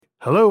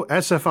Hello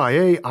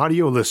SFIA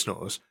audio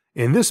listeners.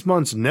 In this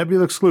month's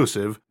Nebula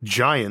exclusive,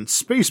 Giant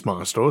Space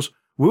Monsters,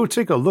 we'll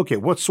take a look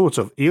at what sorts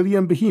of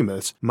alien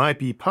behemoths might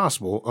be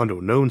possible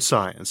under known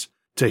science.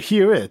 To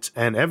hear it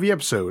and every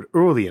episode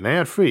early and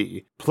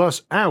ad-free,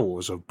 plus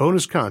hours of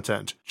bonus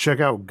content, check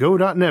out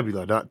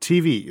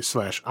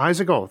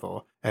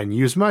go.nebula.tv/IsaacArthur and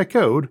use my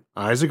code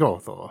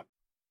IsaacArthur.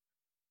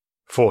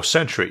 For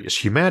centuries,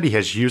 humanity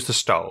has used the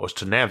stars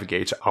to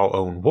navigate our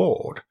own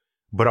world,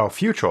 but our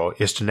future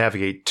is to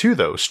navigate to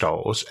those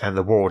stars and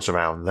the worlds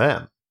around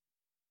them.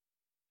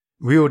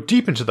 We were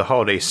deep into the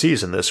holiday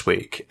season this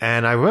week,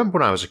 and I remember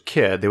when I was a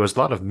kid there was a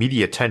lot of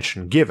media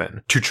attention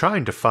given to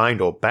trying to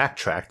find or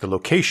backtrack the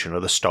location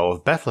of the Star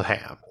of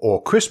Bethlehem,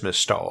 or Christmas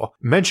star,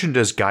 mentioned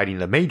as guiding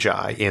the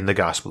Magi in the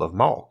Gospel of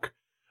Mark.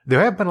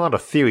 There have been a lot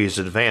of theories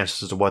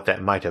advanced as to what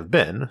that might have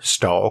been,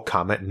 star,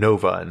 comet,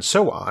 nova, and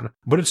so on,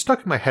 but it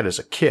stuck in my head as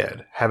a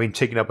kid, having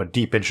taken up a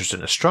deep interest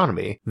in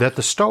astronomy, that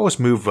the stars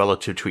move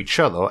relative to each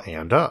other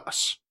and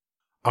us.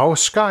 Our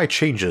sky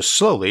changes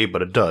slowly,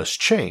 but it does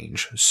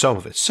change, some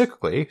of it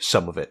cyclically,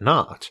 some of it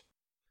not.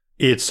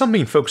 It's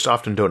something folks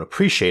often don't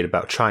appreciate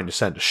about trying to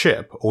send a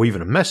ship, or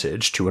even a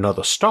message, to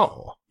another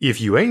star. If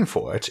you aim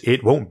for it,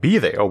 it won't be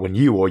there when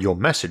you or your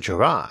message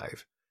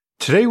arrive.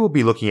 Today we'll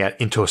be looking at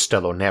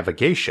interstellar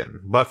navigation,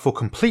 but for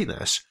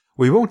completeness,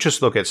 we won't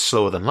just look at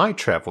slower-than-light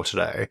travel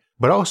today,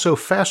 but also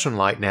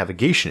faster-than-light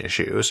navigation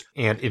issues,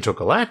 and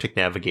intergalactic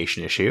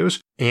navigation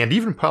issues, and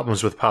even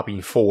problems with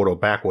popping forward or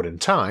backward in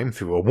time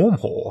through a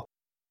wormhole.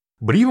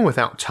 But even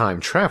without time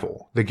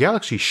travel, the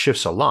galaxy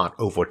shifts a lot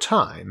over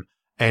time,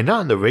 and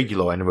not in the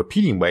regular and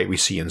repeating way we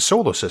see in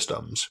solar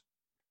systems.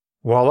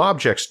 While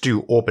objects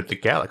do orbit the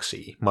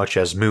galaxy, much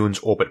as moons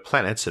orbit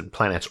planets and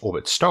planets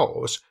orbit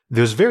stars,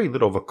 there's very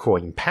little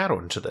recurring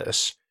pattern to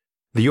this.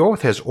 The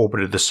Earth has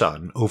orbited the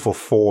Sun over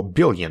 4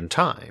 billion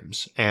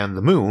times, and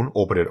the Moon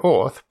orbited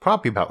Earth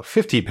probably about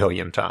 50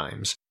 billion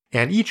times,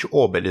 and each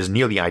orbit is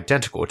nearly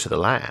identical to the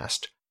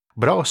last.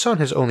 But our Sun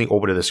has only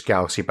orbited this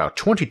galaxy about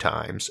 20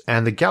 times,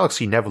 and the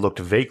galaxy never looked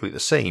vaguely the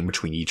same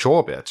between each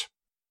orbit.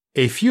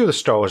 A few of the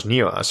stars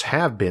near us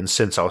have been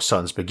since our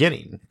Sun's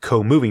beginning,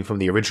 co-moving from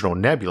the original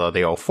nebula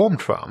they all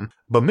formed from,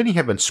 but many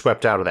have been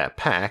swept out of that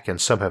pack and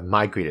some have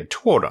migrated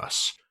toward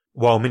us,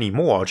 while many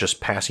more are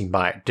just passing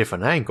by at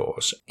different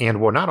angles,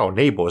 and were not our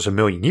neighbors a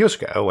million years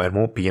ago and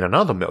won't be in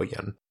another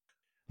million.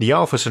 The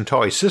Alpha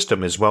Centauri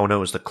system is well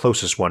known as the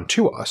closest one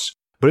to us,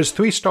 but its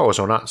 3 stars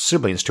are not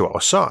siblings to our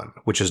Sun,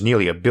 which is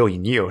nearly a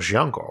billion years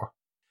younger.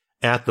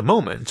 At the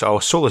moment, our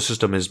solar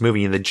system is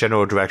moving in the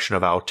general direction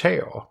of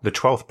Altair, the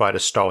 12th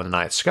brightest star in the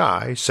night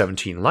sky,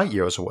 17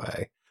 light-years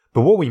away,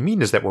 but what we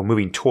mean is that we're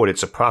moving toward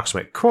its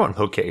approximate current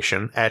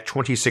location at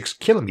 26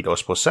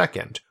 kilometers per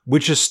second,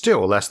 which is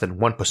still less than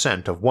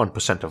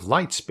 1% of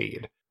light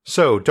speed.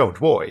 So don't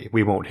worry,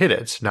 we won't hit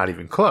it, not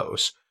even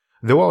close,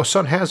 though our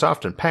Sun has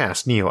often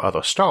passed near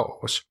other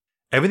stars.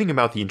 Everything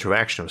about the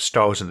interaction of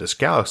stars in this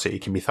galaxy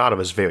can be thought of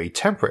as very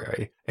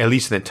temporary, at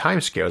least in the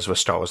timescales of a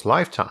star's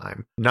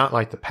lifetime, not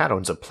like the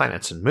patterns of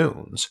planets and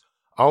moons.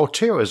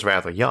 Altair is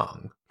rather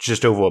young,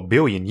 just over a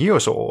billion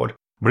years old,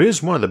 but it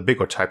is one of the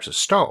bigger types of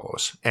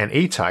stars, an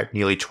A-type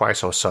nearly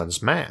twice our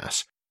Sun's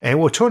mass, and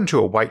will turn into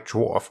a white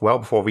dwarf well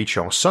before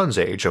reaching our Sun's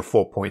age of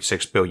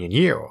 4.6 billion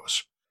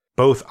years.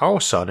 Both our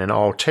Sun and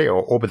Altair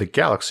orbit the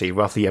galaxy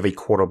roughly every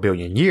quarter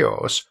billion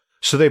years,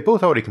 so they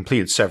both already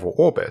completed several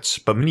orbits,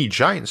 but many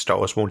giant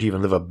stars won't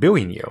even live a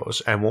billion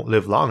years and won't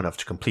live long enough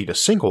to complete a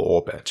single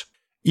orbit.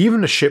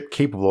 Even a ship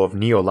capable of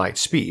near-light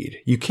speed,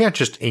 you can't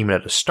just aim it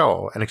at a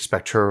star and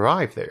expect to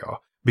arrive there,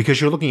 because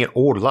you're looking at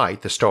old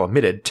light the star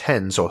emitted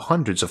tens or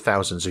hundreds of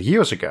thousands of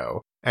years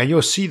ago, and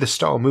you'll see the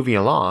star moving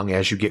along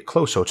as you get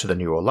closer to the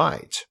newer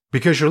light.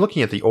 Because you're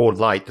looking at the old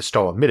light the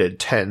star emitted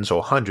tens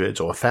or hundreds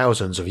or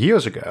thousands of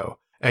years ago,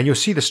 and you'll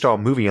see the star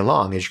moving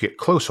along as you get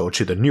closer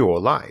to the newer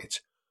light.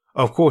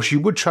 Of course, you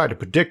would try to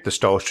predict the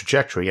star's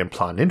trajectory and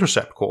plot an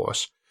intercept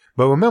course,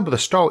 but remember the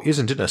star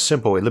isn't in a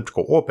simple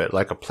elliptical orbit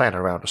like a planet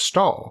around a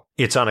star.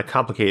 It's on a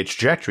complicated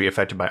trajectory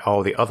affected by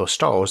all the other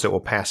stars that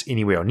will pass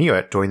anywhere near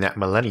it during that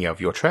millennia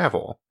of your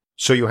travel.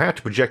 So you'll have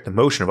to project the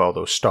motion of all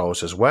those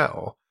stars as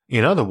well.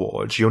 In other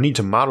words, you'll need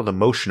to model the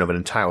motion of an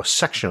entire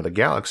section of the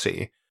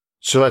galaxy.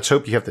 So let's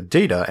hope you have the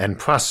data and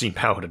processing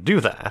power to do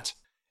that.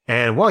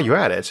 And while you're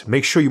at it,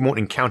 make sure you won't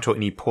encounter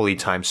any poorly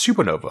timed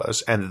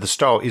supernovas and that the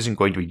star isn't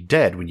going to be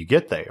dead when you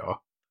get there.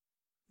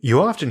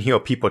 You often hear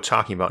people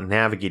talking about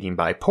navigating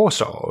by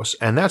pulsars,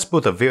 and that's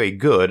both a very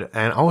good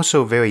and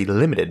also very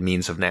limited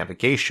means of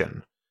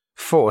navigation.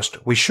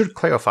 First, we should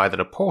clarify that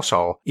a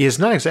pulsar is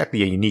not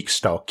exactly a unique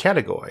star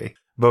category,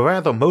 but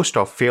rather most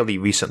are fairly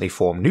recently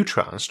formed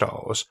neutron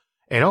stars,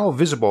 and are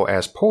visible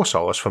as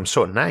pulsars from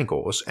certain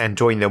angles and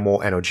during their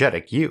more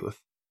energetic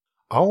youth.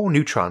 All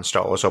neutron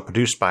stars are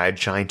produced by a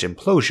giant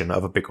implosion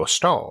of a bigger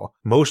star,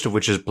 most of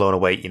which is blown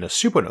away in a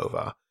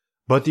supernova,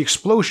 but the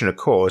explosion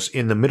occurs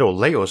in the middle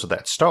layers of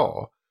that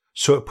star,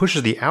 so it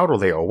pushes the outer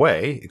layer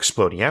away,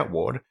 exploding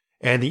outward,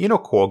 and the inner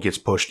core gets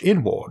pushed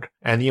inward,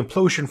 and the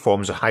implosion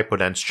forms a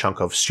hyperdense chunk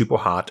of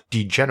superhot,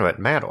 degenerate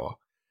matter.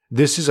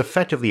 This is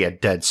effectively a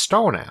dead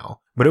star now,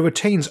 but it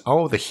retains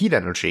all the heat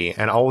energy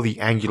and all the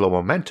angular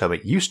momentum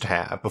it used to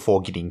have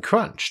before getting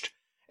crunched,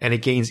 and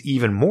it gains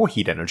even more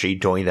heat energy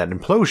during that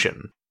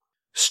implosion.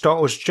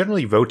 Stars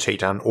generally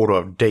rotate on an order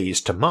of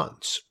days to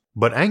months,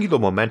 but angular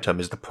momentum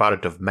is the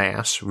product of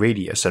mass,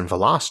 radius, and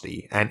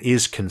velocity, and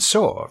is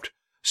conserved,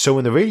 so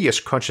when the radius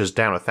crunches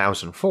down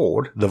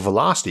 1,000-fold, the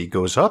velocity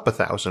goes up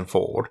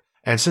 1,000-fold,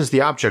 and since the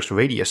object's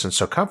radius and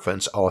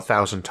circumference are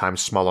 1,000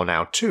 times smaller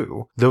now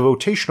too, the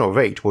rotational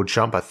rate will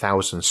jump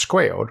 1,000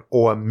 squared,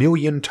 or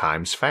 1,000,000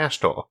 times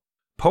faster.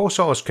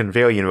 Pulsars can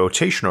vary in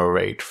rotational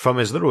rate from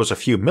as little as a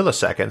few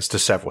milliseconds to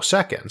several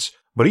seconds,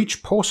 but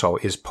each pulsar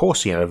is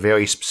pulsing at a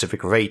very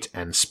specific rate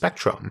and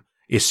spectrum,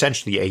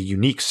 essentially a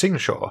unique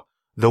signature,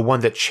 the one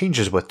that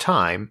changes with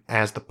time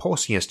as the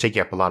pulsing is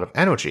taking up a lot of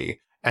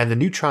energy, and the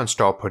neutron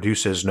star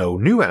produces no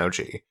new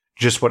energy,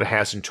 just what it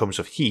has in terms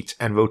of heat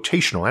and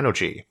rotational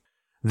energy.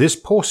 This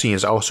pulsing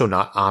is also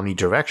not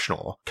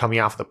omnidirectional, coming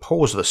off the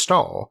poles of the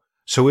star,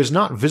 so is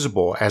not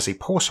visible as a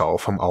pulsar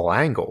from all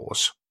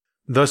angles.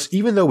 Thus,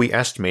 even though we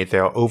estimate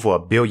there are over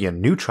 1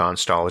 billion neutron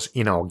stars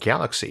in our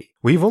galaxy,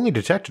 we've only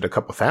detected a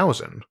couple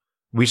thousand.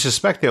 We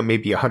suspect there may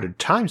be 100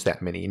 times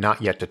that many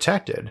not yet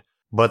detected,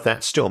 but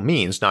that still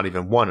means not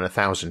even 1 in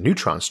 1,000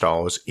 neutron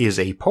stars is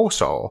a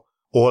pulsar,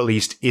 or at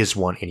least is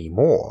one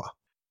anymore.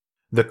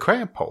 The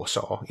Crab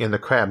pulsar, in the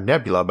Crab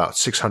Nebula about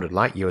 600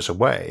 light-years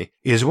away,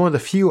 is one of the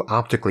few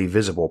optically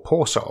visible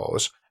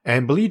pulsars,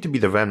 and believed to be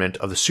the remnant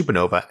of the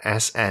supernova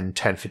SN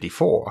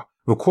 1054,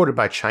 recorded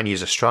by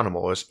Chinese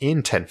astronomers in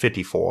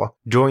 1054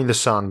 during the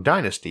Song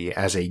Dynasty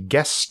as a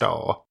guest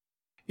star.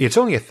 It's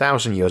only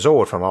 1,000 years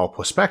old from our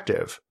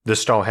perspective, the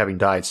star having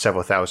died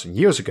several thousand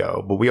years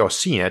ago, but we are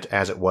seeing it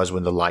as it was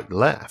when the light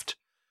left.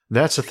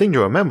 That's the thing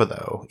to remember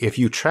though, if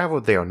you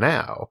traveled there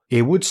now,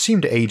 it would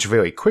seem to age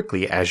very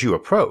quickly as you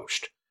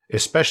approached,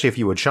 especially if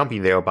you were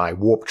jumping there by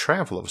warp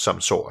travel of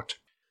some sort.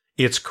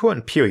 Its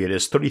current period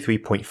is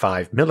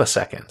 33.5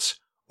 milliseconds,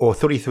 or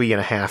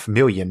 33.5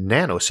 million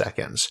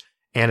nanoseconds,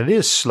 and it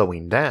is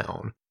slowing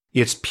down.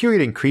 Its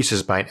period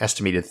increases by an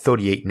estimated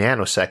 38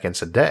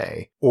 nanoseconds a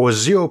day, or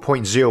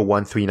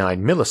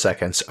 0.0139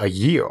 milliseconds a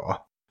year.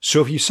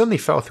 So if you suddenly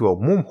fell through a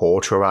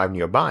wormhole to arrive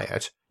nearby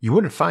it, you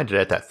wouldn't find it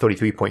at that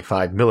 33.5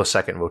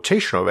 millisecond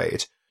rotational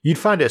rate, you'd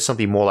find it at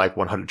something more like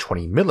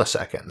 120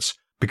 milliseconds,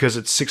 because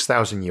it's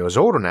 6,000 years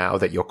older now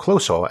that you're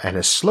closer and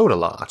has slowed a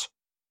lot.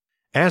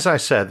 As I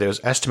said, there's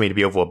estimated to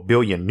be over 1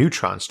 billion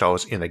neutron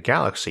stars in the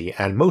galaxy,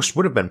 and most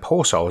would have been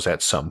pulsars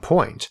at some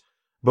point,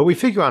 but we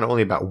figure on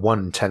only about 1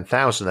 in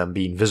 10,000 of them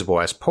being visible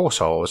as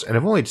pulsars, and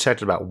have only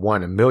detected about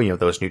 1 in a million of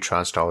those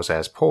neutron stars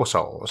as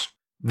pulsars.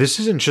 This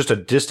isn't just a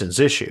distance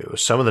issue,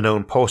 some of the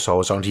known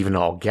pulsars aren't even in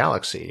our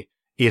galaxy,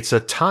 it's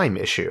a time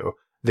issue.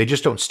 They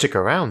just don't stick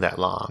around that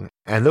long,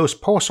 and those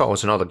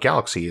pulsars in other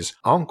galaxies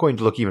aren't going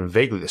to look even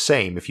vaguely the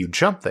same if you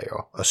jump there,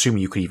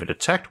 assuming you could even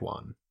detect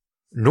one.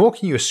 Nor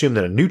can you assume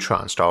that a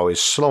neutron star is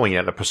slowing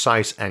at a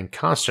precise and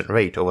constant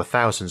rate over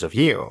thousands of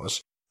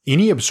years.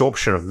 Any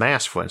absorption of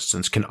mass, for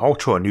instance, can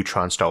alter a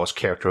neutron star's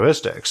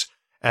characteristics,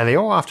 and they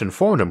are often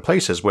formed in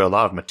places where a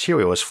lot of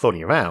material is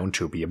floating around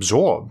to be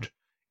absorbed.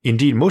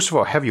 Indeed, most of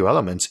our heavier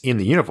elements in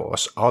the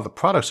universe are the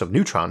products of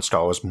neutron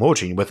stars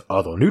merging with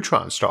other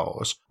neutron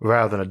stars,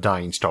 rather than a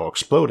dying star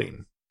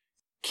exploding.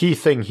 Key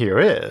thing here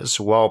is,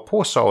 while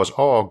pulsars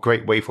are a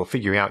great way for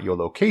figuring out your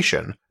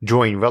location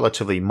during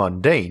relatively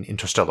mundane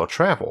interstellar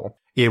travel,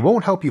 it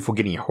won't help you for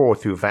getting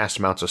hurled through vast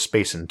amounts of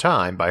space and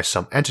time by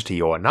some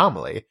entity or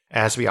anomaly,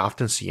 as we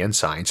often see in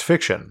science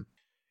fiction.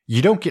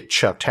 You don't get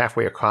chucked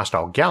halfway across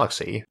our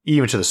galaxy,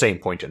 even to the same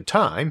point in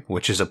time,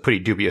 which is a pretty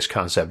dubious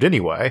concept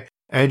anyway,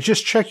 and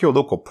just check your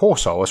local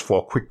pulsars for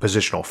a quick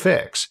positional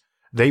fix.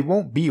 They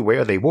won't be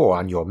where they were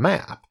on your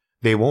map,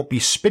 they won't be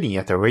spinning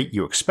at the rate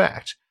you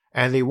expect,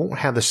 and they won't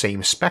have the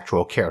same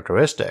spectral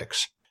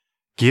characteristics.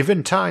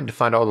 Given time to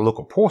find all the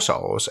local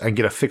pulsars and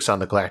get a fix on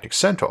the galactic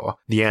center,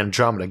 the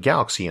Andromeda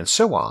Galaxy, and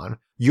so on,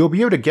 you'll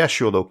be able to guess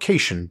your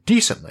location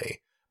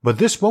decently, but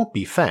this won't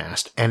be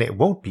fast and it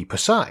won't be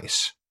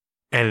precise.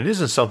 And it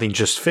isn't something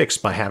just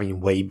fixed by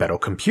having way better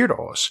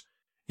computers.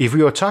 If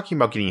we are talking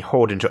about getting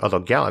hurled into other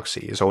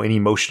galaxies or any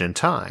motion in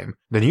time,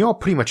 then you're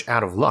pretty much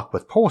out of luck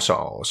with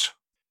pulsars.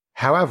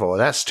 However,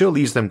 that still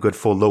leaves them good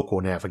for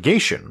local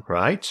navigation,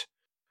 right?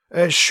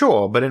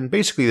 Sure, but in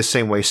basically the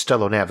same way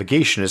stellar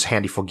navigation is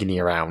handy for getting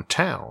around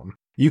town.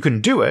 You can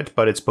do it,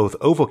 but it's both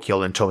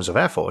overkill in terms of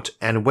effort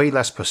and way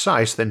less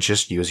precise than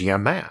just using a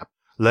map,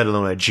 let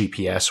alone a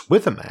GPS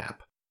with a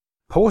map.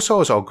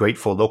 Pulsars are great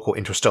for local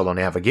interstellar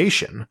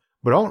navigation,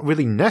 but aren't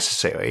really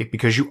necessary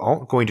because you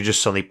aren't going to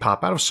just suddenly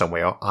pop out of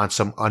somewhere on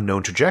some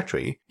unknown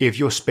trajectory if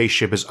your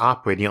spaceship is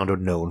operating under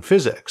known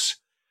physics.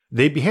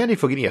 They'd be handy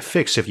for getting a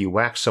fix if you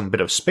whacked some bit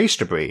of space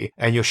debris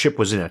and your ship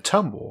was in a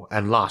tumble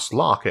and lost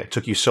lock and it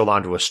took you so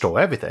long to restore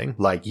everything,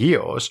 like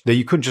years, that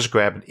you couldn't just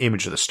grab an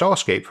image of the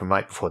starscape from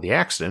right before the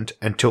accident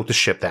and tilt the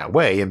ship that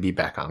way and be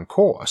back on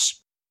course.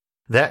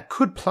 That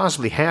could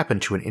plausibly happen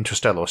to an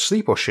interstellar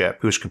sleeper ship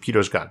whose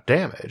computers got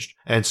damaged,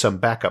 and some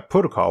backup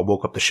protocol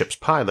woke up the ship's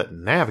pilot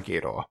and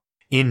navigator.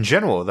 In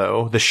general,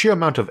 though, the sheer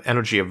amount of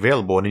energy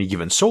available in any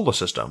given solar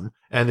system,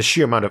 and the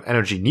sheer amount of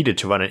energy needed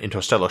to run an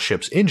interstellar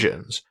ship's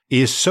engines,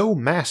 is so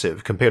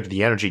massive compared to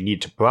the energy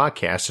needed to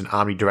broadcast an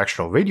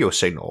omnidirectional radio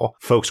signal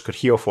folks could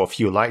hear for a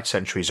few light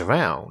centuries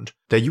around,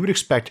 that you would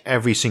expect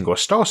every single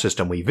star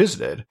system we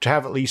visited to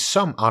have at least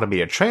some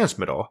automated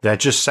transmitter that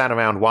just sat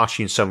around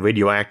watching some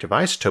radioactive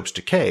isotopes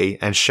decay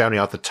and shouting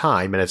out the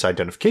time and its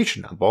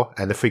identification number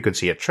and the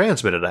frequency it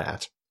transmitted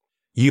at.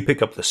 You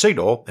pick up the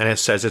signal, and it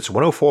says it's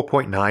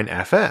 104.9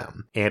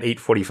 FM and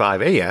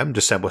 8:45 AM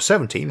December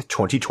 17th,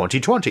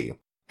 2020,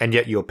 and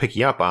yet you're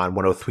picking up on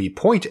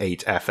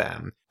 103.8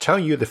 FM,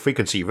 telling you the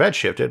frequency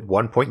redshifted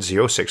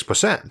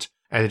 1.06%,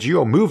 and that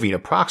you are moving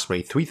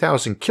approximately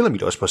 3,000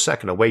 kilometers per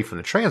second away from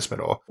the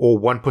transmitter, or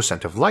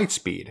 1% of light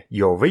speed,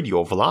 your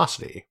radial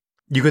velocity.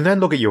 You can then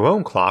look at your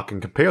own clock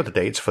and compare the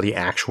dates for the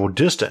actual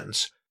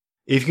distance.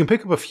 If you can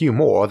pick up a few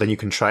more, then you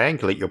can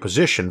triangulate your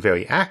position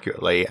very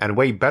accurately and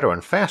way better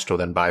and faster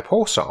than by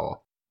pulsar.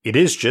 It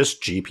is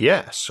just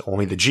GPS,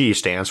 only the G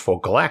stands for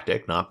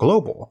galactic, not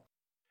global.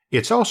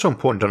 It's also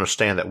important to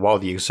understand that while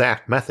the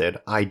exact method,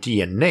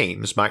 ID, and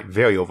names might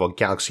vary over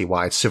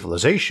galaxy-wide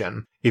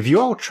civilization, if you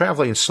are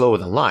traveling slower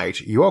than light,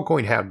 you are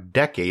going to have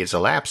decades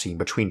elapsing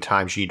between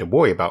times you need to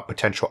worry about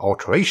potential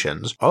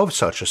alterations of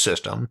such a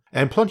system,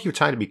 and plenty of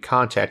time to be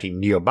contacting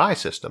nearby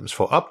systems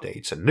for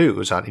updates and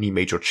news on any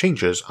major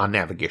changes on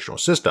navigational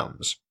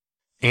systems.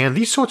 And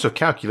these sorts of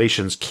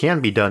calculations can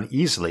be done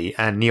easily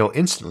and near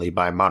instantly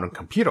by modern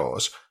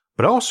computers,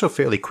 but also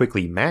fairly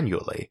quickly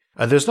manually,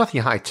 and there's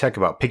nothing high-tech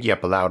about picking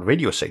up a loud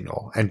radio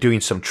signal and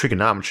doing some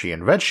trigonometry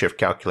and redshift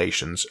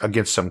calculations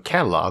against some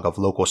catalog of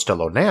local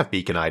stellar nav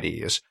beacon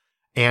IDs,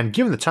 and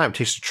given the time it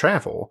takes to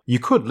travel, you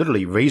could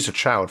literally raise a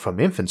child from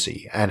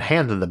infancy and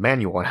hand them the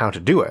manual on how to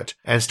do it,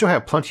 and still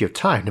have plenty of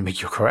time to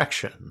make your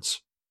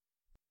corrections.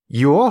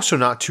 You are also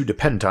not too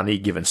dependent on any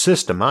given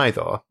system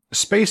either.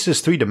 Space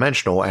is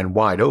three-dimensional and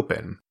wide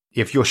open.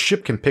 If your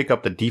ship can pick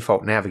up the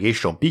default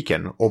navigational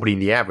beacon orbiting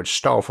the average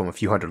star from a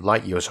few hundred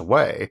light years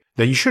away,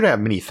 then you should have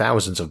many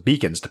thousands of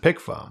beacons to pick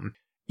from.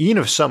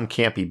 Even if some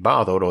can't be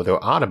bothered or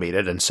they're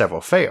automated and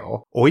several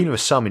fail, or even if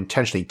some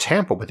intentionally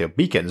tamper with their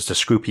beacons to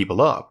screw people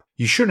up,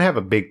 you shouldn't have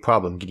a big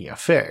problem getting a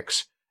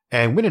fix.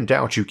 And when in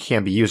doubt, you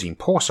can be using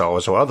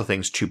pulsars or other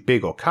things too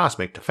big or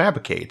cosmic to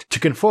fabricate to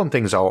confirm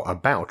things are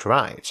about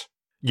right.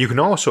 You can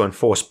also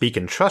enforce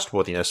beacon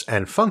trustworthiness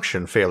and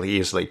function fairly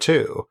easily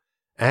too.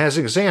 As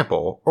an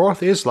example,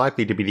 Earth is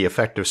likely to be the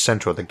effective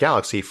center of the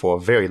galaxy for a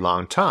very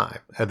long time,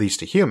 at least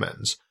to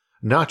humans,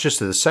 not just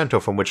the center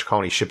from which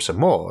colony ships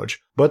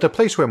emerge, but the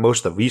place where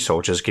most of the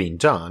research is getting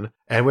done,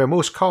 and where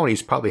most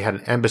colonies probably had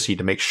an embassy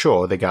to make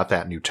sure they got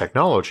that new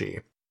technology.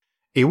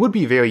 It would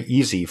be very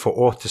easy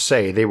for Earth to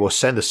say they will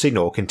send a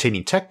signal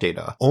containing tech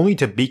data only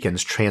to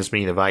beacons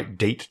transmitting the right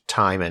date,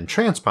 time, and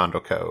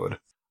transponder code.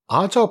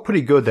 Odds are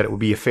pretty good that it would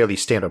be a fairly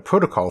standard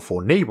protocol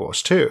for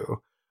neighbors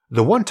too.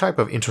 The one type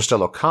of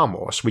interstellar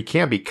commerce we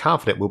can be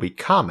confident will be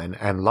common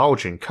and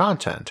large in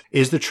content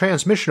is the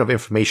transmission of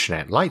information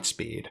at light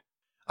speed.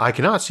 I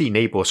cannot see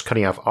neighbors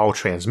cutting off all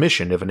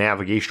transmission if a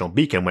navigational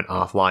beacon went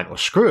offline or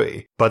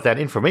screwy, but that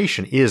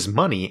information is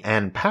money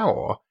and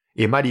power.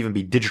 It might even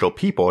be digital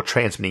people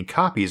transmitting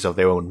copies of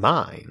their own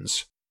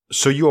minds.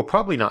 So you are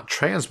probably not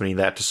transmitting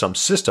that to some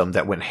system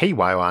that went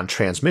haywire on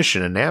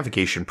transmission and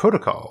navigation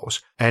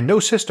protocols, and no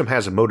system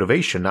has a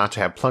motivation not to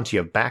have plenty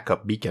of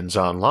backup beacons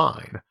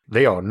online.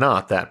 They are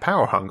not that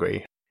power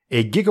hungry.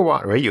 A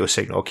gigawatt radio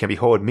signal can be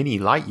heard many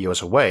light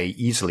years away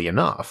easily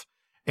enough,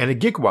 and a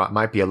gigawatt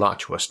might be a lot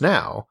to us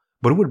now,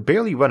 but it would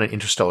barely run an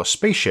interstellar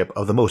spaceship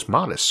of the most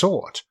modest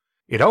sort.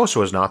 It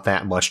also is not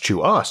that much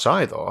to us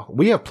either.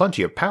 We have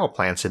plenty of power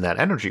plants in that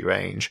energy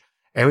range,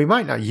 and we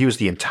might not use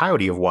the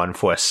entirety of one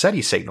for a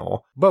SETI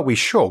signal, but we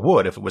sure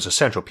would if it was a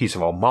central piece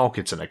of our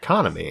markets and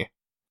economy.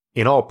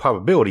 In all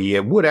probability,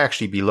 it would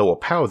actually be lower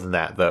power than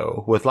that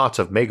though, with lots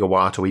of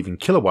megawatt or even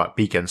kilowatt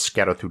beacons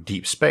scattered through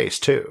deep space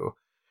too.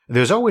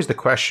 There's always the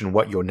question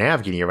what you're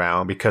navigating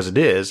around because it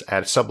is,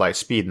 at sublight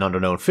speed and under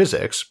known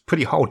physics,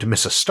 pretty hard to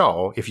miss a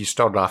star if you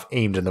started off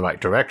aimed in the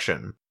right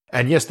direction.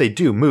 And yes, they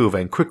do move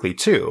and quickly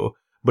too,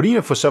 but even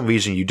if for some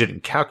reason you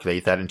didn't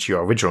calculate that into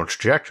your original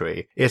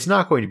trajectory, it's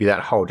not going to be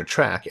that hard to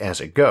track as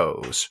it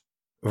goes.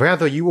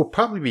 Rather, you will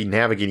probably be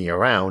navigating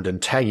around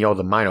and tagging all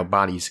the minor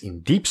bodies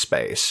in deep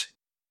space.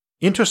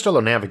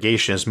 Interstellar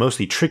navigation is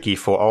mostly tricky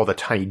for all the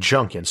tiny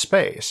junk in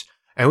space,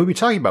 and we'll be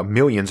talking about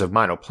millions of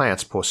minor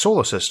planets per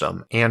solar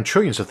system and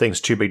trillions of things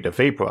too big to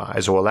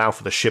vaporize or allow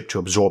for the ship to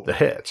absorb the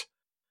hit.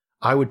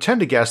 I would tend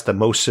to guess that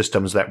most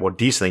systems that were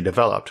decently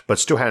developed but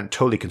still hadn't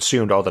totally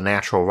consumed all the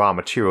natural raw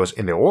materials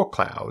in their orbit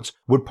clouds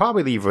would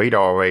probably leave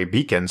radar array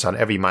beacons on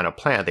every minor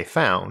planet they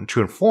found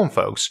to inform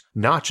folks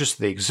not just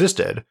that they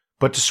existed,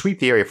 but to sweep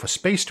the area for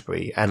space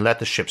debris and let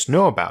the ships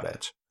know about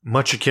it,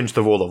 much akin to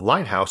the role of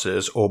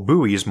lighthouses or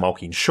buoys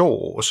marking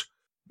shores.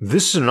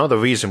 This is another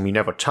reason we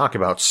never talk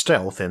about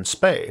stealth in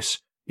space.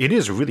 It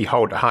is really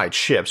hard to hide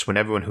ships when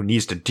everyone who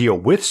needs to deal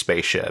with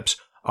spaceships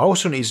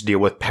also needs to deal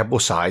with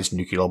pebble-sized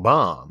nuclear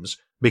bombs,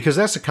 because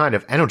that's the kind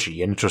of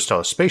energy an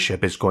interstellar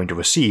spaceship is going to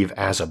receive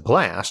as a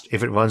blast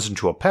if it runs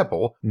into a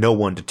pebble no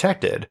one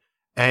detected,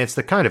 and it's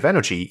the kind of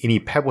energy any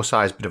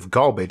pebble-sized bit of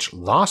garbage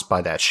lost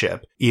by that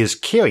ship is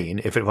carrying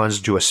if it runs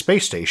into a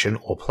space station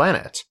or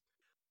planet.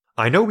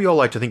 I know we all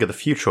like to think of the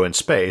future in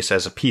space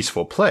as a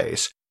peaceful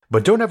place,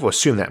 but don't ever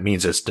assume that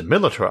means it's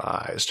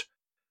demilitarized.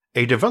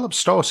 A developed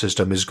star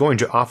system is going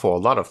to offer a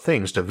lot of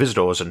things to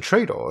visitors and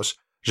traders,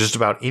 just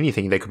about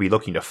anything they could be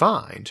looking to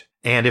find,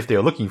 and if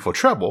they're looking for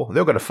trouble,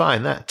 they're going to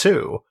find that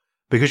too,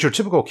 because your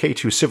typical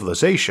K2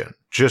 civilization,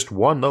 just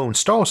one lone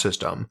star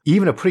system,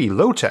 even a pretty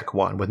low-tech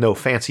one with no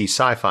fancy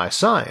sci-fi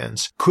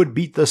science, could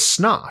beat the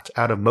snot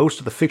out of most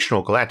of the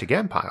fictional galactic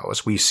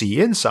empires we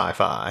see in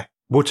sci-fi.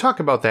 We'll talk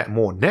about that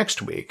more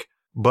next week,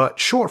 but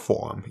short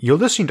form, you're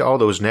listening to all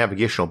those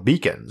navigational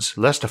beacons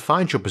less to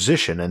find your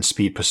position and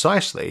speed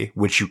precisely,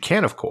 which you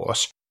can of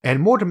course, and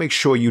more to make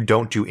sure you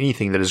don't do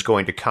anything that is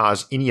going to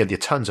cause any of the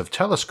tons of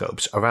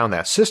telescopes around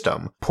that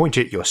system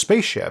pointed at your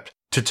spaceship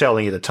to tell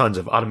any of the tons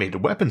of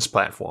automated weapons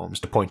platforms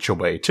to point your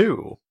way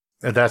to.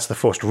 That's the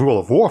first rule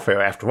of warfare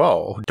after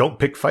all, don't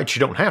pick fights you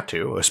don't have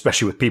to,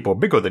 especially with people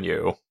bigger than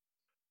you.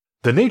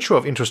 The nature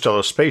of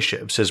interstellar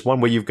spaceships is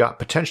one where you've got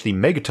potentially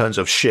megatons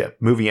of ship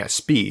moving at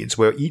speeds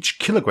where each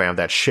kilogram of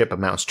that ship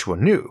amounts to a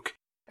nuke,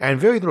 and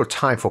very little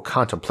time for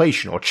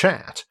contemplation or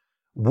chat.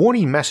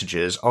 Warning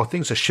messages are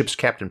things a ship's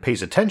captain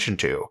pays attention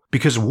to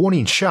because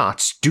warning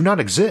shots do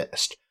not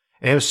exist,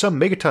 and if some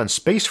megaton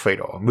space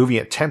freighter moving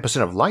at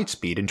 10% of light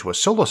speed into a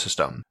solar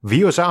system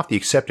veers off the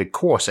accepted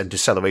course and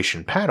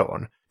deceleration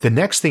pattern, the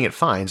next thing it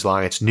finds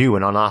along its new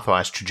and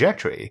unauthorized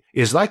trajectory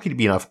is likely to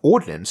be enough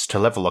ordnance to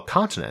level a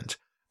continent,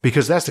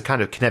 because that's the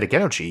kind of kinetic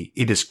energy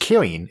it is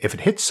carrying if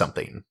it hits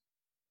something.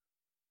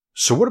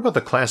 So what about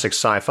the classic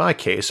sci-fi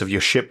case of your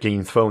ship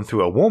getting thrown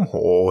through a wormhole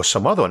or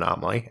some other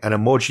anomaly and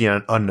emerging in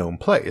an unknown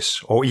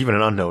place, or even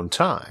an unknown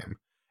time?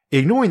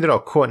 Ignoring that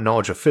our current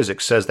knowledge of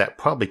physics says that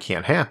probably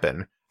can't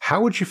happen,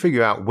 how would you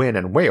figure out when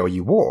and where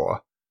you were?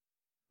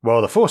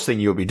 Well, the first thing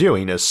you'll be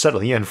doing is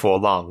settling in for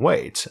a long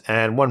wait,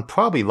 and one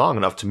probably long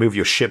enough to move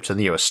your ship to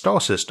the nearest star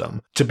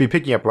system to be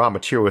picking up raw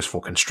materials for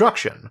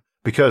construction,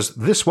 because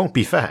this won't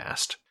be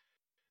fast.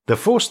 The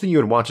first thing you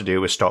would want to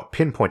do is start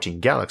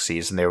pinpointing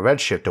galaxies and their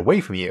redshift away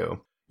from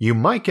you. You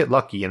might get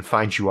lucky and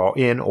find you are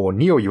in or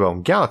near your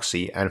own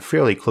galaxy and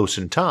fairly close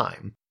in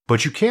time,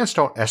 but you can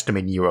start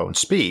estimating your own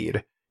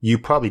speed. You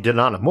probably did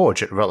not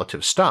emerge at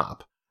relative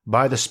stop,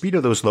 by the speed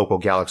of those local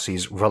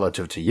galaxies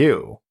relative to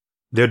you.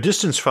 Their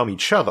distance from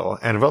each other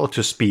and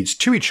relative speeds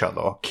to each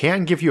other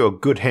can give you a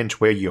good hint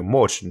where you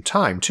emerged in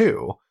time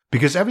too,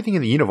 because everything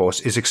in the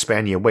universe is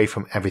expanding away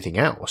from everything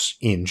else,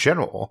 in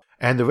general,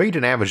 and the rate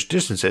and average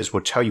distances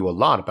will tell you a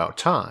lot about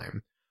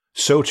time.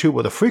 So too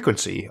will the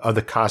frequency of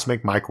the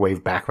cosmic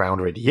microwave background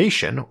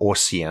radiation, or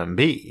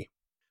CMB.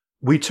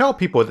 We tell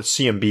people that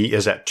CMB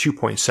is at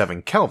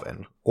 2.7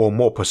 Kelvin, or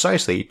more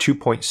precisely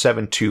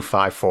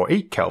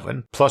 2.72548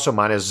 Kelvin, plus or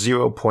minus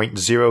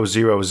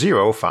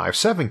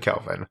 0.00057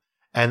 Kelvin,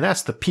 and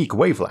that's the peak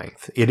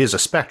wavelength. It is a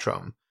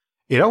spectrum.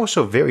 It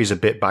also varies a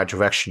bit by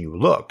direction you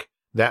look,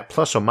 that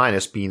plus or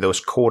minus being those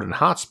cold and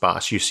hot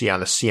spots you see on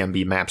the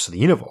CMB maps of the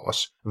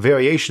universe,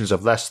 variations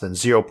of less than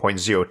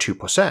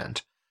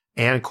 0.02%,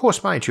 and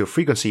corresponding to a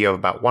frequency of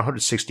about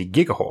 160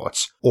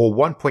 GHz or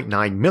 1.9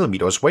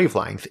 mm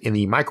wavelength in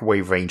the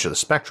microwave range of the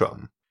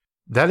spectrum.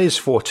 That is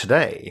for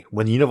today,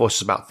 when the universe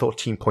is about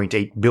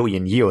 13.8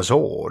 billion years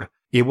old.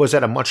 It was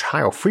at a much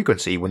higher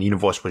frequency when the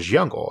universe was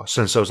younger,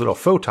 since those little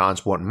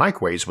photons weren't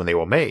microwaves when they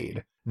were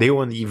made. They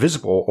were in the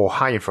visible or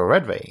high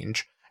infrared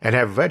range, and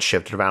have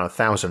redshifted around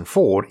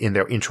 1,000-fold in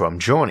their interim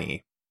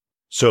journey.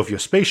 So if your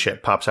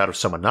spaceship pops out of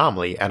some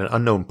anomaly at an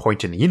unknown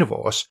point in the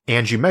universe,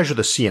 and you measure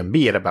the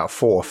CMB at about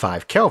 4 or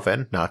 5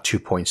 Kelvin, not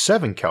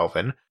 2.7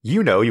 Kelvin,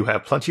 you know you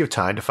have plenty of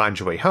time to find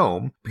your way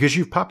home, because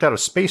you've popped out of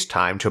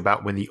space-time to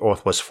about when the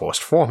Earth was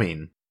first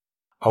forming.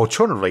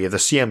 Alternatively, if the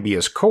CMB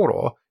is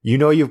colder, you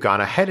know you've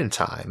gone ahead in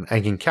time,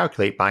 and can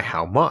calculate by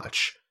how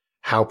much.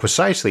 How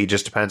precisely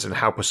just depends on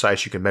how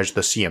precise you can measure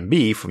the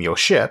CMB from your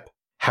ship,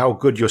 how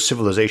good your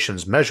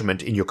civilization's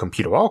measurement in your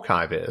computer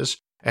archive is,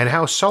 and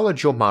how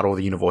solid your model of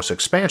the universe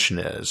expansion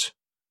is.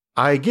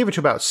 I gave it to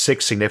about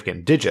 6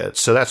 significant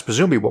digits, so that's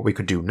presumably what we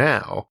could do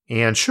now,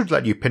 and should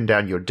let you pin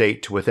down your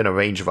date to within a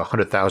range of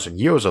 100,000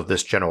 years of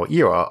this general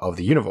era of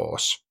the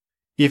universe.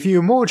 If you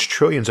emerge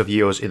trillions of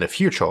years in the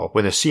future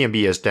when the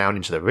CMB is down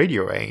into the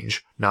radio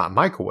range, not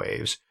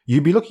microwaves,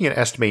 you'd be looking at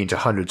estimating to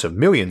hundreds of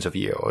millions of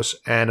years,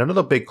 and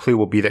another big clue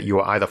will be that you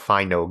will either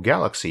find no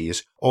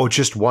galaxies, or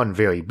just one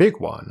very big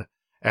one,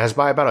 as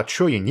by about 1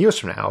 trillion years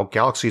from now,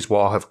 galaxies will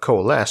all have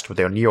coalesced with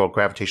their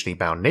neo-gravitationally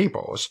bound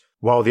neighbors,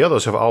 while the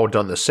others have all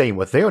done the same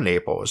with their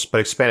neighbors, but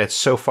expanded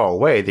so far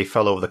away they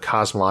fell over the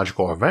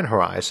cosmological event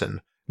horizon,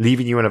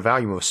 leaving you in a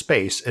volume of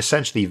space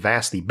essentially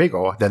vastly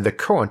bigger than the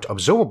current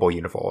observable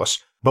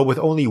universe, but with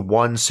only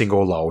one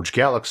single large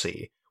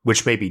galaxy,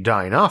 which may be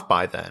dying off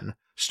by then,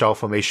 star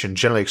formation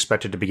generally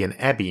expected to begin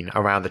ebbing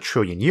around the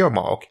trillion-year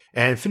mark,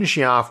 and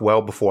finishing off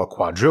well before 1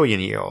 quadrillion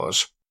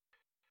years.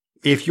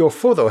 If you're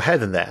further ahead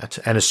than that,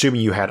 and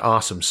assuming you had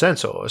awesome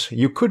sensors,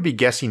 you could be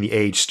guessing the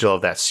age still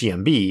of that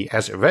CMB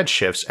as it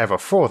redshifts ever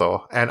further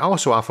and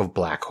also off of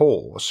black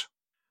holes.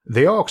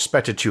 They are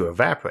expected to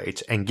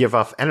evaporate and give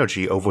off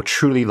energy over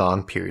truly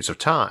long periods of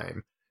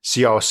time.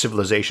 See our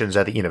Civilizations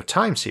at the End of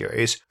Time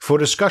series for a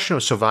discussion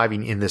of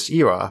surviving in this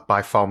era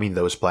by forming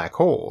those black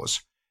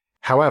holes.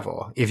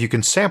 However, if you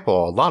can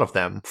sample a lot of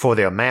them for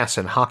their mass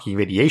and Hawking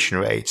radiation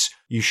rates,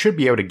 you should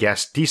be able to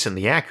guess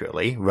decently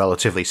accurately,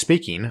 relatively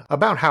speaking,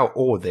 about how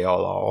old they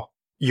all are.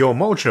 Your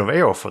margin of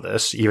error for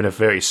this, even if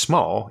very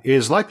small,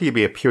 is likely to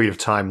be a period of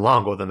time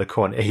longer than the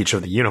current age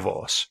of the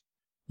universe.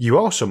 You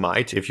also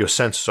might, if your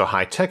sensors are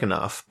high-tech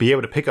enough, be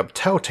able to pick up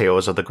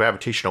telltales of the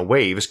gravitational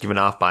waves given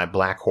off by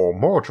black hole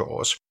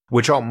mergers,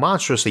 which are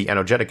monstrously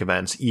energetic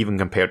events even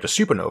compared to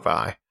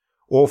supernovae,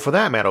 or for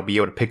that matter be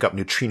able to pick up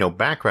neutrino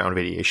background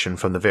radiation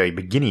from the very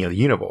beginning of the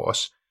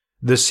universe.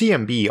 The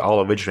CMB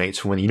all originates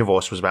from when the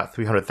universe was about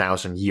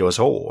 300,000 years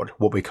old,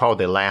 what we call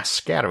the last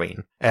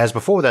scattering, as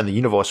before then the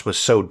universe was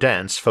so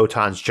dense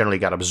photons generally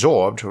got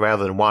absorbed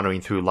rather than wandering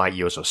through light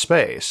years of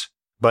space.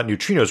 But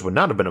neutrinos would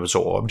not have been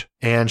absorbed,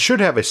 and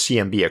should have a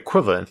CMB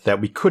equivalent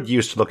that we could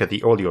use to look at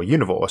the earlier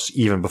universe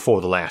even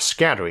before the last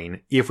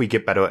scattering if we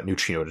get better at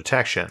neutrino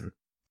detection.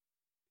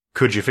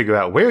 Could you figure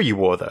out where you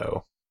were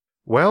though?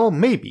 Well,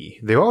 maybe.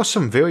 There are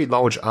some very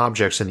large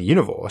objects in the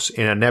universe,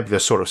 in a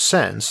nebulous sort of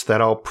sense, that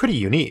are pretty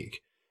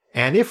unique.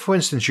 And if, for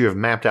instance, you have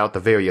mapped out the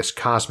various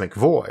cosmic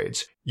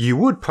voids, you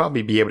would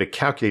probably be able to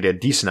calculate a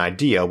decent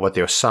idea what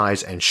their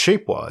size and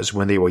shape was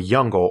when they were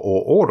younger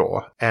or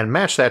older, and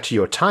match that to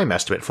your time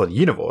estimate for the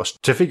universe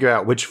to figure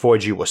out which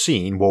voids you were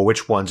seeing were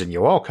which ones in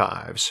your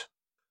archives.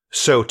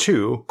 So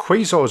too,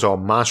 quasars are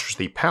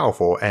monstrously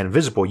powerful and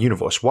visible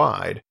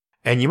universe-wide,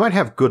 and you might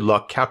have good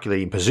luck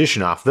calculating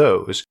position off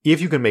those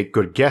if you can make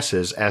good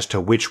guesses as to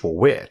which were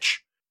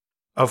which.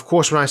 Of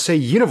course, when I say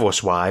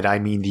universe-wide, I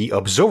mean the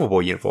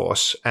observable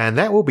universe, and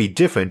that will be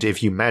different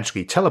if you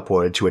magically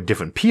teleported to a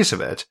different piece of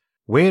it,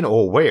 when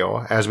or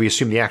where, as we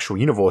assume the actual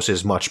universe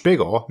is much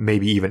bigger,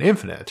 maybe even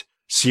infinite.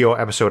 See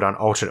our episode on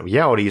alternate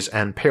realities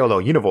and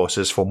parallel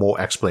universes for more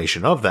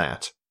explanation of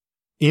that.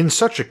 In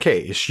such a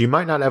case, you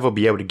might not ever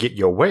be able to get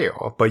your where,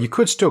 but you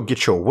could still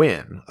get your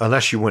win,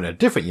 unless you win a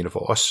different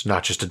universe,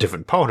 not just a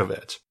different part of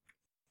it.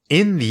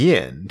 In the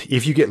end,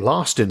 if you get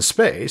lost in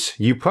space,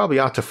 you probably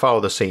ought to follow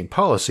the same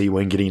policy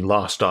when getting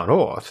lost on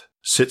Earth.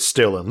 Sit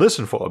still and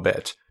listen for a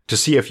bit, to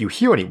see if you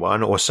hear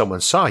anyone or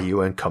someone saw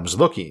you and comes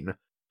looking.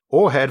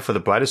 Or head for the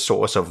brightest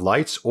source of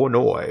lights or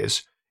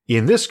noise.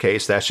 In this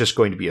case, that's just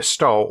going to be a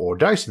star or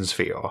Dyson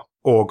sphere,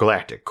 or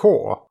galactic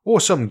core,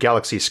 or some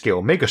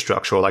galaxy-scale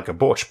megastructure like a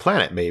Birch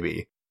planet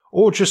maybe,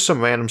 or just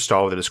some random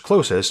star that is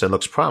closest and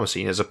looks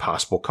promising as a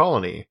possible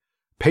colony.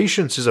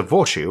 Patience is a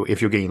virtue if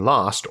you're getting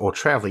lost or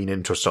traveling in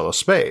interstellar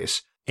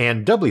space,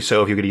 and doubly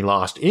so if you're getting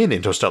lost in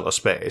interstellar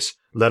space,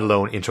 let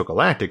alone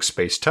intergalactic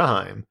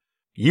space-time.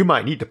 You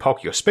might need to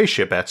park your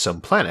spaceship at some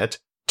planet,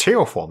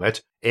 terraform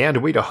it, and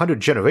wait 100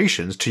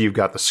 generations till you've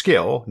got the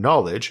skill,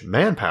 knowledge,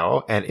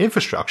 manpower, and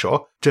infrastructure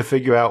to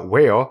figure out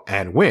where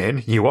and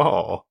when you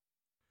are.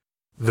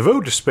 The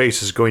road to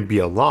space is going to be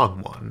a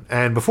long one,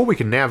 and before we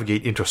can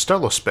navigate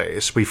interstellar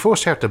space, we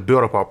first have to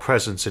build up our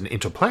presence in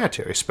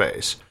interplanetary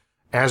space.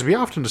 As we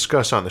often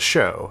discuss on the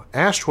show,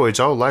 asteroids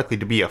are likely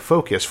to be a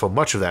focus for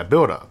much of that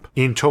buildup,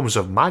 in terms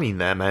of mining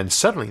them and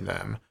settling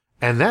them,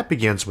 and that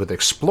begins with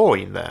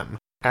exploring them.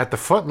 At the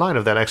front line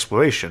of that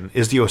exploration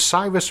is the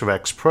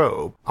OSIRIS-REx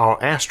probe,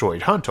 our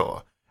asteroid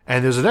hunter,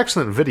 and there's an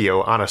excellent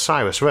video on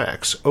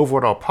OSIRIS-REx over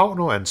at our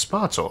partner and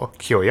sponsor,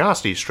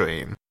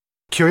 CuriosityStream.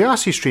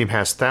 CuriosityStream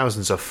has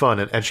thousands of fun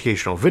and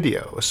educational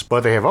videos,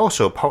 but they have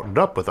also partnered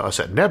up with us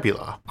at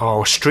Nebula,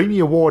 our Streamy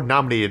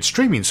Award-nominated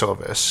streaming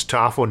service, to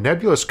offer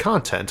nebulous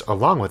content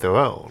along with their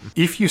own,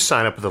 if you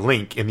sign up with the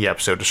link in the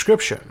episode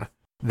description.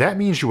 That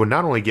means you will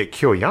not only get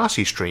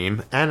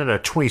CuriosityStream and at a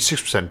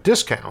 26%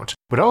 discount,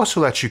 but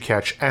also lets you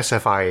catch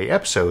SFIA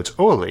episodes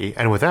early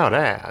and without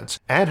ads,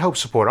 and help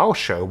support our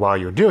show while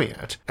you're doing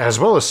it, as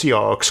well as see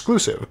our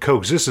exclusive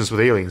Coexistence with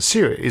Aliens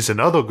series and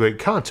other great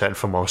content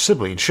from our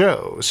sibling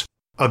shows.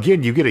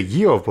 Again, you get a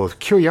year of both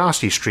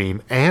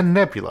CuriosityStream and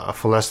Nebula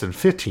for less than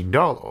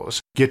 $15,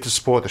 get to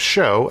support the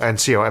show and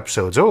see our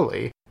episodes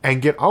early,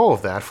 and get all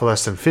of that for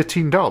less than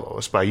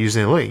 $15 by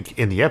using the link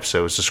in the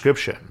episode's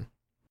description.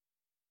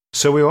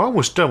 So we're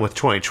almost done with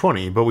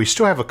 2020, but we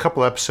still have a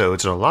couple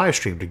episodes and a live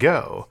stream to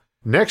go.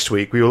 Next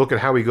week, we will look at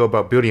how we go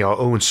about building our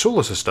own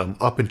solar system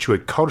up into a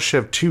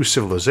Kardashev 2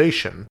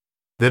 civilization.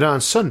 Then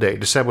on Sunday,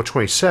 December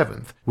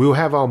 27th, we will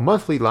have our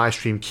monthly live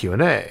stream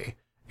Q&A.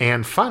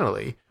 And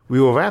finally, we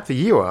will wrap the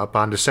year up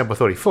on December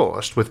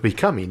 31st with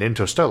Becoming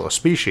Interstellar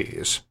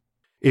Species.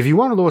 If you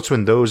want alerts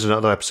when those and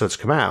other episodes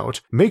come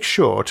out, make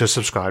sure to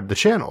subscribe to the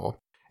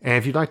channel. And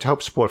if you'd like to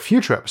help support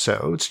future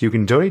episodes, you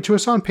can donate to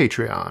us on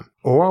Patreon,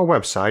 or our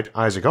website,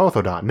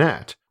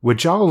 isaacarthur.net,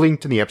 which are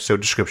linked in the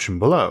episode description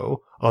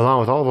below,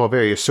 along with all of our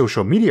various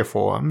social media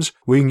forums,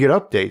 where you can get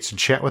updates and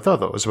chat with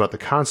others about the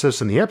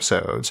concepts in the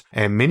episodes,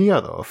 and many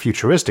other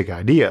futuristic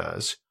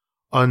ideas.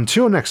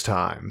 Until next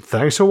time,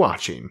 thanks for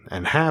watching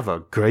and have a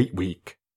great week.